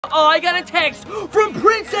Oh, I got a text from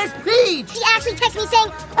Princess Peach! She actually texted me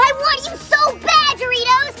saying, I want you so bad,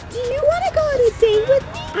 Doritos! Do you want to go on a date with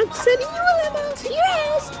me? I'm sending you a limo to your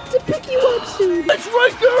house to pick you up soon. That's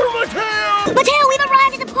right there, Mateo! Mateo, we've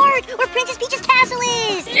arrived at the park where Princess Peach's castle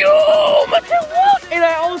is! Yo, Mateo, look! And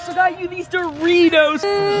I also got you these Doritos!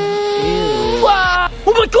 Wow.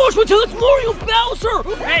 Oh my gosh, Mateo, it's Mario Bowser!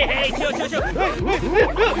 Hey,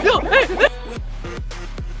 chill. Hey.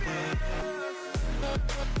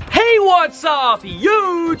 Hey, what's up,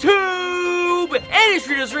 YouTube? And it's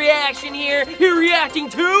Doritos Reaction here reacting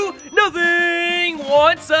to nothing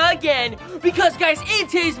once again. Because, guys, in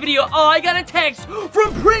today's video, I got a text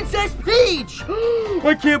from Princess Peach.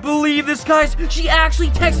 I can't believe this, guys. She actually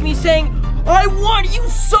texted me saying, I want you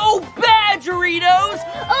so bad, Doritos.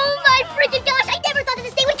 Oh my freaking gosh, I never thought that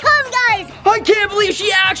this day would come, guys. I can't believe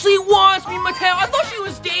she actually wants me, Mateo. I thought she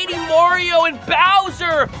was dating Mario and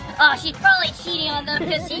Bowser. Oh, she's probably cheating on them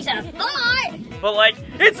because she's a thought. But like,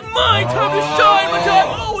 it's my time to shine, Mateo.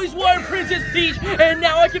 I've always wanted Princess Peach, and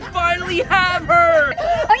now I can finally have her.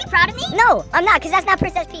 Are you proud of me? No, I'm not, because that's not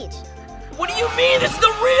Princess Peach. What do you mean? This is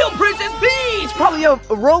the real Princess Peach! Probably a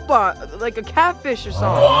robot, like a catfish or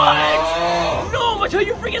something. What? No, Mateo,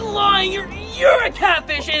 you're freaking lying. You're a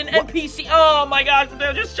catfish and NPC. Oh my gosh,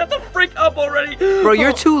 Mateo, just shut the freak up already. Bro,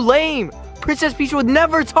 you're too lame. Princess Peach would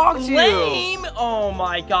never talk to you. Lame? Oh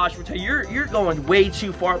my gosh, Mateo, you're going way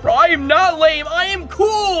too far, bro. I am not lame. I am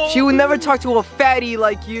cool. She would never talk to a fatty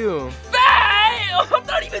like you. Fat? I'm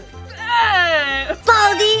not even fat.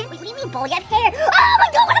 Baldy. Wait, what do you mean baldy? I have hair. Oh my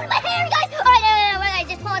god, what happened to my hair, guys? All right, no,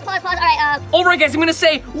 just pause. All right, guys, I'm gonna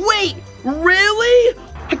say, wait, really?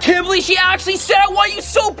 I can't believe she actually said I want you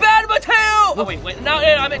so bad, Mateo. Oh wait, no,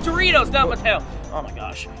 I'm at Doritos, not Mateo. Oh my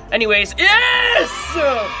gosh. Anyways, yes!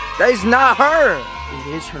 That is not her. It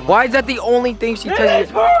is her. Why is that the only thing she tells you? It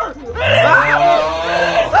is her!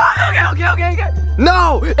 Okay.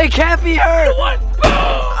 No, it can't be her. You know what?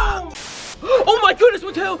 Boom! Oh my goodness,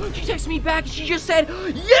 Mateo! She texted me back and she just said,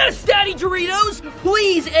 yes, Daddy Doritos!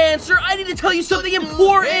 Please answer. I need to tell you something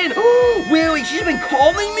important. Wait, she's been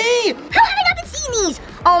calling me? How have I not been seeing these?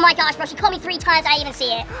 Oh my gosh, bro, she called me 3 times, I didn't even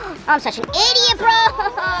see it. I'm such an idiot, bro.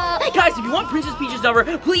 Hey guys, if you want Princess Peach's number,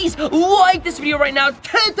 please like this video right now.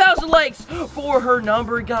 10,000 likes for her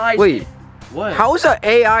number, guys. Wait. What? How is an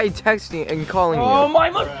AI texting and calling you? Oh my.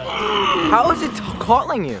 How is it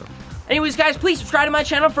calling you? Anyways, guys, please subscribe to my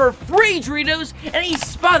channel for free Doritos and a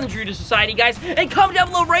spot in the Dorito Society, guys. And comment down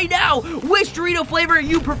below right now which Dorito flavor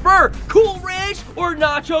you prefer, Cool Ranch or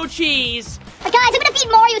Nacho Cheese. Hey guys, I'm gonna feed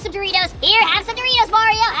Mario some Doritos. Here, have some Doritos,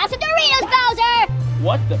 Mario. Have some Doritos, Bowser.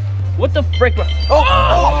 What the frick?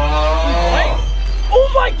 Oh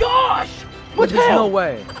my gosh! What the There's hell? no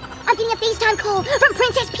way. I'm getting a FaceTime call from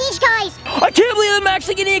Princess Peach, guys. I can't believe I'm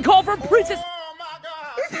actually getting a call from Princess.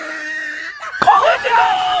 Oh my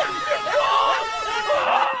god!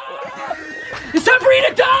 It's time for you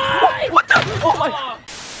to die! What the? Oh my!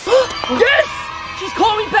 Yes! She's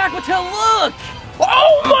calling me back, Mateo. Look!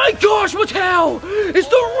 Oh my gosh, Mateo! It's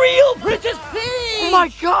the real Princess Peach! Oh my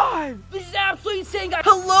god! This is absolutely insane, guys.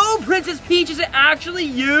 Hello, Princess Peach. Is it actually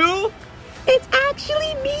you? It's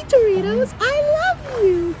actually me, Doritos. I love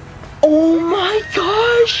you. Oh my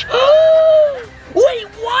gosh! Wait,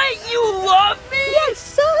 what? You love me? Yes,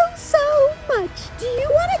 so much. Do you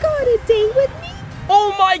want to go on a date with me?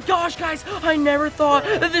 Oh my gosh, guys! I never thought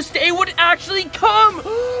that this day would actually come!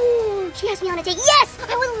 She asked me on a date. Yes!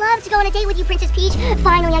 I would love to go on a date with you, Princess Peach.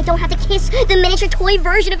 Finally, I don't have to kiss the miniature toy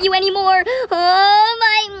version of you anymore. Oh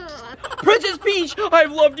my... Princess Peach,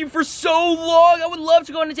 I've loved you for so long. I would love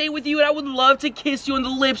to go on a date with you, and I would love to kiss you on the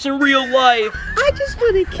lips in real life. I just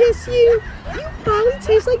want to kiss you. You probably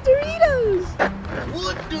taste like Doritos.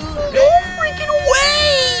 What the? No freaking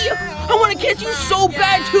way! I want to kiss you so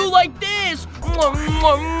bad, too, like this.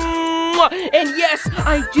 And yes,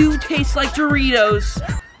 I do taste like Doritos.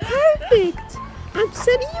 Perfect. I'm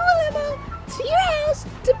sending you a limo to your house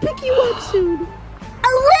to pick you up soon. A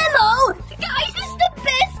limo? Guys, this is the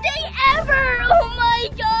best day ever! Oh my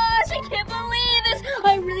gosh, I can't believe this!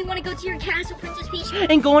 I really want to go to your castle, Princess Peach.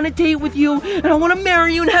 And go on a date with you, and I want to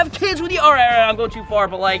marry you and have kids with you. All right, I'm going too far,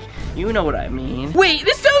 but like, you know what I mean. Wait,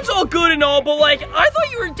 this sounds all good and all, but like, I thought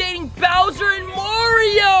you were dating Bowser and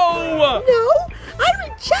Mario! No, I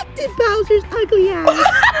rejected Bowser's ugly ass.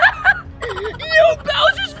 Yo,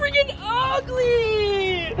 Bowser's freaking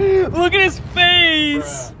ugly! Look at his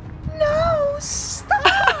face! No, stop.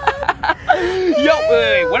 Yo,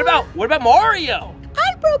 wait, what about Mario?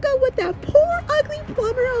 I broke broke up with that poor, ugly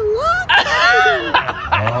plumber a long time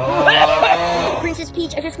ago. Princess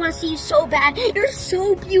Peach, I just want to see you so bad. You're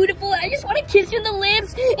so beautiful. I just want to kiss you in the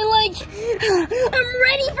lips and like, I'm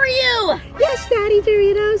ready for you. Yes, Daddy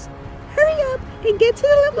Doritos. Hurry up and get to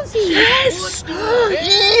the limousine. Yes!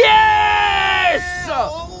 Yes!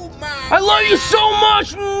 Oh my! I love you so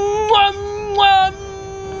much! Mwah, mwah,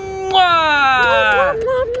 mwah. Mwah,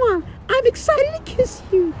 mwah, mwah. I'm excited to kiss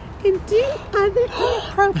you and do other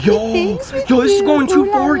inappropriate things with Yo, this is you. going too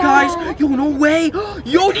Ooh la far, la. guys. Yo, no way.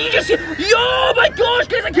 Yo, did you just see? Yo, my gosh,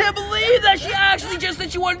 guys, I can't believe that she actually just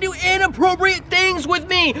said she wanted to do inappropriate things with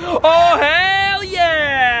me. Oh, hell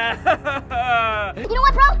yeah. You know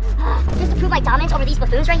what, bro? Just to prove my dominance over these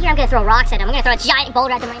buffoons right here, I'm gonna throw rocks at them. I'm gonna throw a giant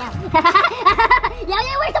boulder at them right now.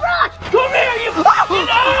 Yeah, where's the rock? Come here, you.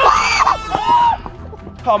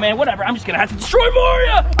 Oh, man, whatever. I'm just gonna have to destroy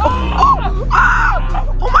Mario.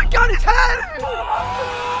 Oh my God, his head!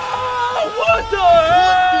 What the hell?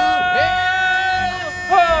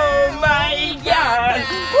 Oh my God!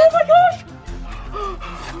 Oh my gosh!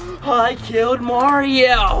 I killed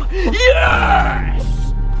Mario!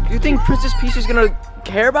 Yes! You think Princess Peach is gonna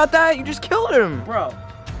care about that? You just killed him. Bro,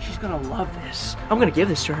 she's gonna love this. I'm gonna give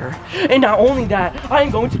this to her. And not only that,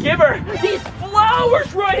 I'm going to give her these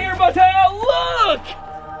flowers right here, Mateo! Look!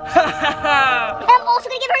 I'm also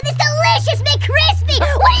gonna give her this delicious McCrispy.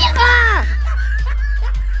 What are you?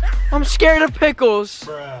 I'm scared of pickles.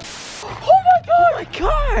 Oh my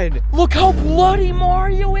God! Look how bloody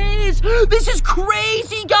Mario is! This is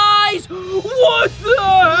crazy, guys! What the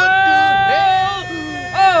hell?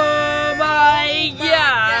 Oh my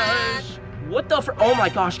gosh! What the oh my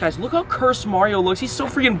gosh, guys, look how cursed Mario looks. He's so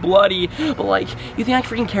freaking bloody. But like, you think I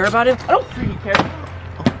freaking care about him? I don't freaking care.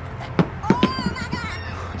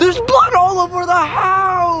 There's blood all over the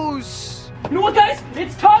house! You know what, guys?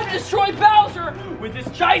 It's time to destroy Bowser with this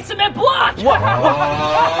giant cement block! What? Oh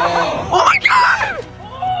my God!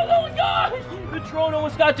 Oh my gosh! The drone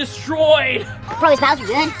almost got destroyed! Bro, is Bowser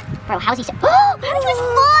good? Bro, how's he so? Oh,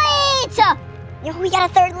 his foot! Yo, we got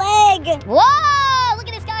a third leg! Whoa! Look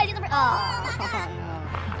at this, guys!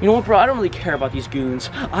 You know what, bro? I don't really care about these goons.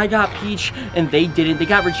 I got Peach, and they didn't. They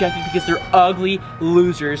got rejected because they're ugly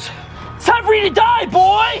losers. It's time for you to die,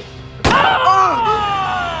 boy!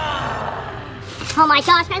 Oh my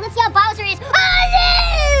gosh, guys, let's see how Bowser is.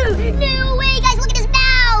 Oh, no! No way, guys, look at his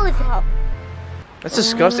mouth! That's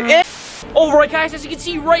disgusting. Alright, guys, as you can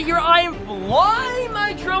see right here, I am flying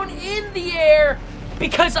my drone in the air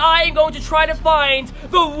because I am going to try to find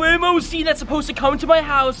the limousine that's supposed to come to my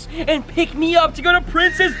house and pick me up to go to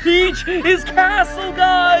Princess Peach's castle,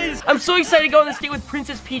 guys. I'm so excited to go on this date with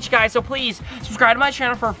Princess Peach, guys, so please subscribe to my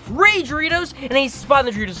channel for free Doritos and a spot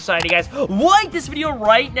in the Dorito Society, guys. Like this video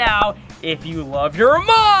right now if you love your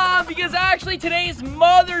mom, because actually today is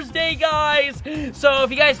Mother's Day, guys. So if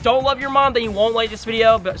you guys don't love your mom, then you won't like this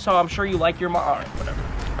video, but so I'm sure you like your mom. All right, whatever.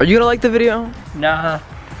 Are you gonna like the video? Nah.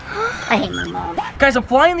 I hate my mom. Guys, I'm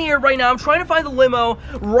flying in the air right now. I'm trying to find the limo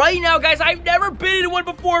right now, guys. I've never been in one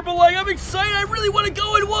before, but like, I'm excited. I really want to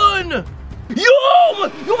go in one. Yo,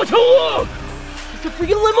 look! It's a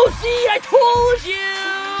freaking limousine. I told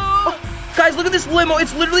you. Guys, look at this limo.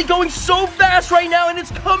 It's literally going so fast right now, and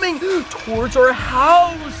it's coming towards our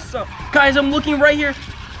house. Guys, I'm looking right here.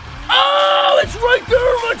 Oh, it's right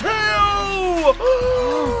there, Mateo!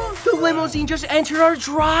 The limousine just entered our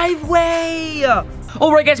driveway.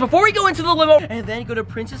 All right, guys, before we go into the limo and then go to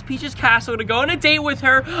Princess Peach's castle to go on a date with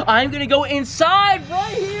her, I'm gonna go inside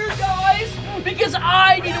right here, guys, because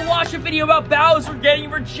I need to watch a video about Bowser getting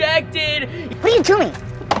rejected. What are you doing?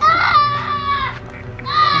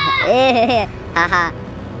 Haha.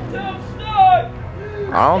 I'm stuck.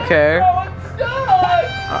 I don't care. Bro, I'm stuck.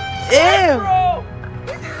 Ew!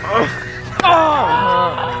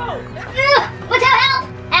 What's up?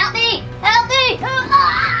 Help me! Help me!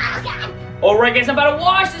 Alright, guys, I'm about to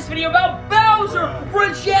watch this video about Bowser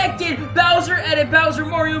rejected. Bowser edit, Bowser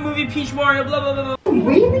Mario movie, Peach Mario, blah, blah, blah, blah. You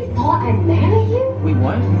really thought I'd marry you? Wait,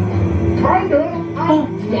 what? Kinda. I'd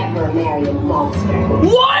never marry a monster.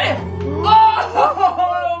 What?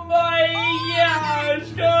 Oh my gosh,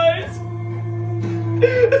 guys. What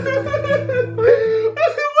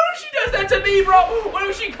if she does that to me, bro? What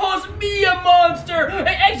if she calls me a monster?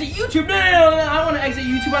 Hey, exit YouTube. No. I want to exit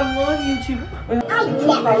YouTube. I love YouTube. I'd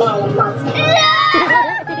never marry a monster. Look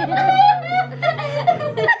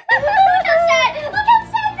how sad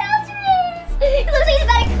Bowser is! It looks like he's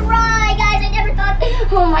about to cry, guys. I never thought.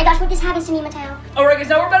 Oh my gosh, what this happens to me, Mateo. Alright guys,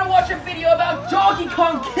 now we're about to watch a video about Donkey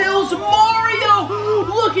Kong kills Mario!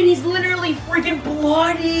 Look, and he's literally freaking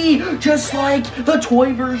bloody! Just like the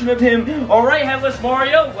toy version of him. Alright, Headless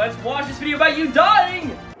Mario, let's watch this video about you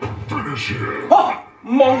dying! Finish him. Ha!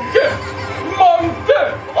 Monkey!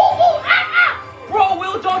 Monkey! Oh, ah! Bro,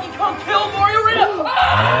 will Donkey Kong kill Mario right now?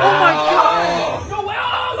 Ah! Oh my god! No way!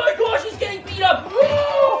 Oh my gosh, he's getting beat up!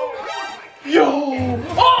 Yo!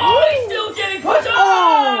 Oh, he's still getting pushed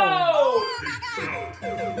out!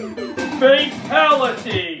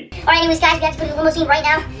 Fatality! Alright, anyways, guys, we have to put in the limousine right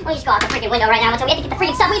now. Let me just go out the freaking window right now. So we have to get the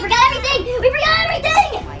freaking stuff. We forgot everything! We forgot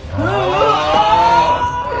everything!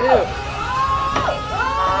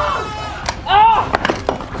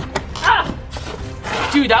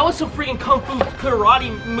 Dude, that was some freaking kung fu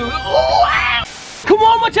karate move. Oh, ah! Come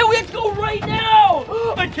on, Mateo, we have to go right now!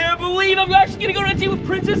 I can't believe I'm actually gonna go to date with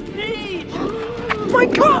Princess Peach! Oh my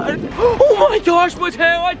god! Oh my gosh,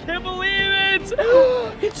 Mateo, I can't believe it!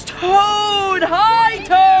 It's Toad! Hi,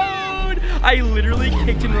 Toad! I literally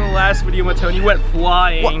kicked him in the last video, Mateo, and he went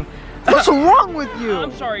flying. What's wrong with you?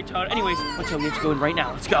 I'm sorry, Toad. Anyways, Mateo, we have to go in right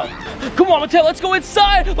now. Let's go. Come on, Mateo, let's go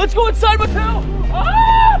inside! Let's go inside, Mateo! Oh!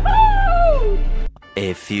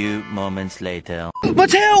 A few moments later.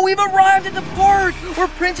 Mateo, we've arrived at the park where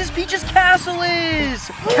Princess Peach's castle is.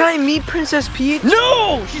 Can I meet Princess Peach?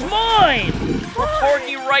 No, she's mine. We're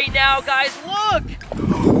parking right now, guys. Look.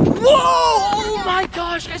 Whoa! Oh my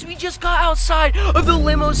gosh, guys, we just got outside of the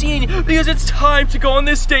limousine because it's time to go on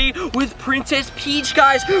this date with Princess Peach,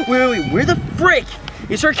 guys. Wait, where the frick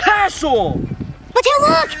is her castle? Mateo,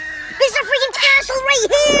 look! There's a freaking castle right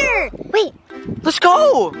here! Wait. Let's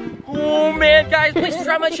go. Oh man, guys, please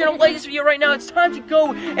subscribe to my channel, like this video right now. It's time to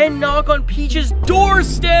go and knock on Peach's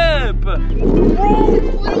doorstep. Bro,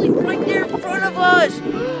 it's literally right there in front of us.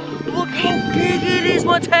 Look how big it is,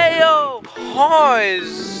 Mateo.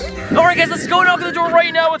 Pause. All right, guys, let's go knock on the door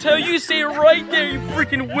right now, Mateo. You stay right there, you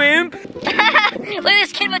freaking wimp. Look at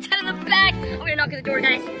this kid, Mateo, in the back. I'm gonna knock on the door,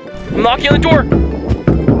 guys. I'm knocking on the door.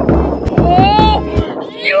 Oh,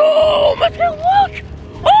 yo, Mateo, look.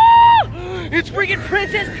 Oh, it's freaking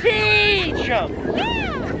Princess Peach. Yeah.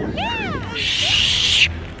 Shh,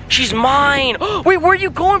 she's mine. Wait, where are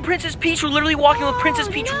you going, Princess Peach? We're literally walking with Princess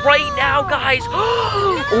Peach right now, guys.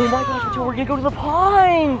 Oh my gosh, Mateo, we're gonna go to the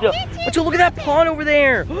pond. Mateo, look at that pond over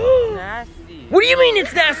there. Nasty. What do you mean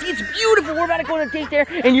it's nasty? It's beautiful. We're about to go on a date there,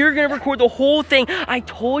 and you're gonna record the whole thing. I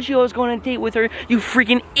told you I was going on a date with her, you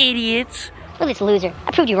freaking idiots. Look at this loser.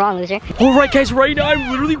 I proved you wrong, loser. All right, guys, right now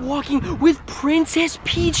I'm literally walking with Princess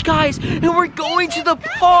Peach, guys, and we're going to the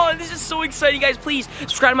pond. This is so exciting, guys. Please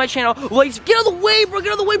subscribe to my channel. Like, get out of the way, bro. Get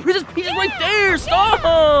out of the way. Princess Peach is right there. Stop.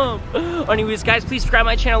 Anyways, guys, please subscribe to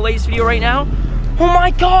my channel. Like this video right now. Oh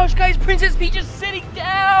my gosh, guys, Princess Peach is sitting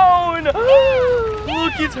down.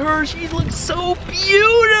 Look, it's her. She looks so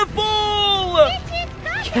beautiful.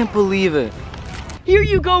 Can't believe it. Here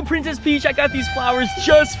you go, Princess Peach. I got these flowers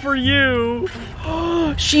just for you.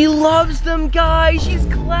 She loves them, guys. She's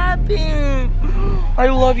clapping. I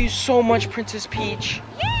love you so much, Princess Peach.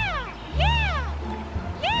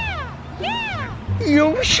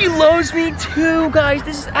 Yo, she loves me too, guys.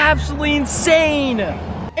 This is absolutely insane.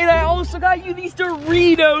 And I also got you these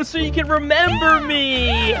Doritos so you can remember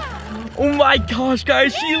me. Oh my gosh,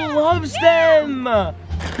 guys, she loves them.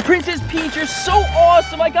 Princess Peach, you're so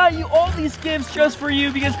awesome. I got you all these gifts just for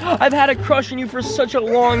you because I've had a crush on you for such a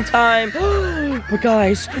long time. But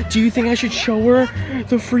guys, do you think I should show her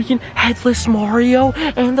the freaking Headless Mario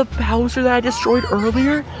and the Bowser that I destroyed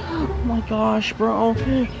earlier? Oh my gosh, bro.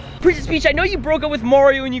 Princess Peach, I know you broke up with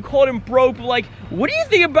Mario and you called him broke, but like, what do you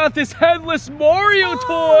think about this Headless Mario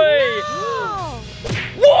toy? No.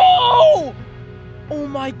 Whoa! Oh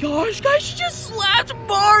my gosh, guys, she just slapped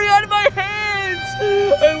Mario out of my hands!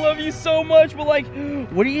 I love you so much, but like,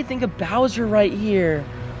 what do you think of Bowser right here?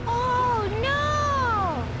 Oh,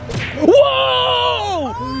 no!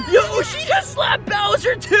 Whoa! Yo, she just slapped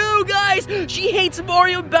Bowser too, guys! She hates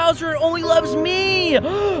Mario and Bowser and only loves me!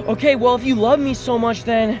 Okay, well, if you love me so much,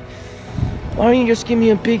 then why don't you just give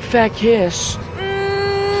me a big fat kiss?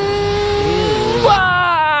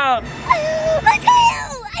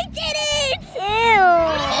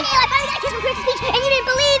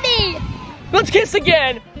 Let's kiss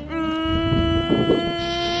again.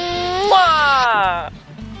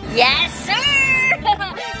 Yes, sir.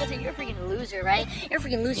 Listen, you're a freaking loser, right? You're a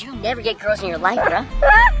freaking loser. You never get girls in your life, bro.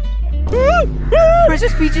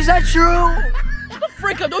 Princess Peach, is that true? The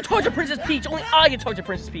frick up! Don't talk to Princess Peach. Only I can talk to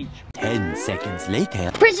Princess Peach. 10 seconds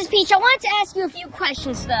later. Princess Peach, I wanted to ask you a few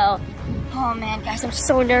questions, though. Oh man, guys, I'm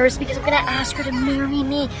so nervous because I'm gonna ask her to marry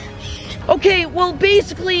me. Okay, well,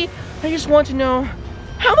 basically, I just want to know,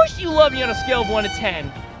 How much do you love me on a scale of 1 to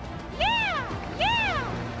 10? Yeah.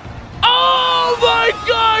 Oh my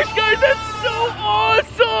gosh, guys, that's so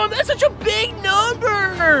awesome! That's such a big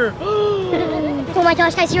number! Oh my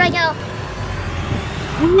gosh, guys, here I go.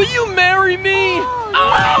 Will you marry me?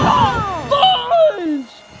 Fudge!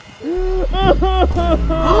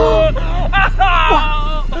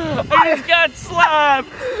 I just got slapped!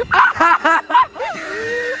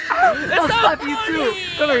 That's not slap you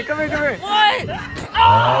funny. too. Come here. What?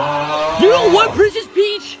 You know what, Princess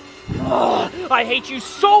Peach? I hate you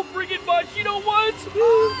so freaking much. You know what?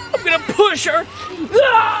 I'm gonna push her.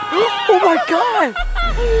 Oh my god!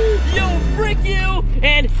 Yo, frick you!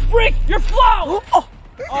 And frick your flow!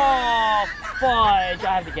 Oh, fudge. I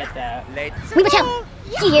have to get that. Wait, Mattel,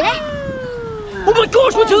 do you hear that? Oh my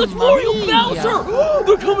gosh, Mattel, it's Mario Bowser!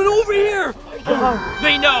 They're coming over here!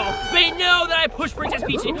 They know that I pushed Princess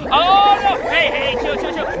Peach in. Oh no! Hey, chill.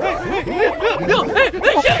 Hey, no, hey, chill!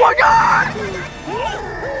 Oh my god!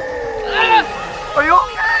 Are you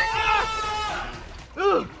okay?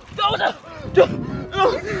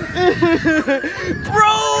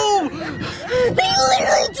 Bro! They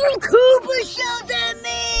literally threw Koopa shells at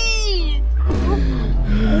me!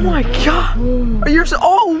 Oh my god! You're so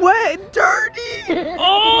all wet and dirty!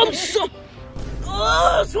 Oh, I'm so...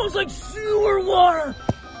 Oh, it smells like sewer water!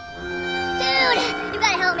 Dude, you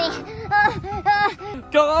gotta help me.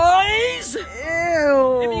 Guys!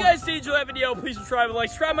 Ew! If you guys did enjoy that video, please subscribe and like.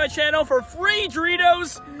 Subscribe to my channel for free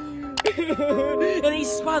Doritos! And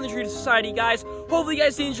he's spot in the Dorito Society, guys. Hopefully you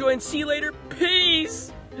guys did enjoy and see you later.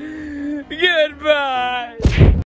 Peace! Goodbye!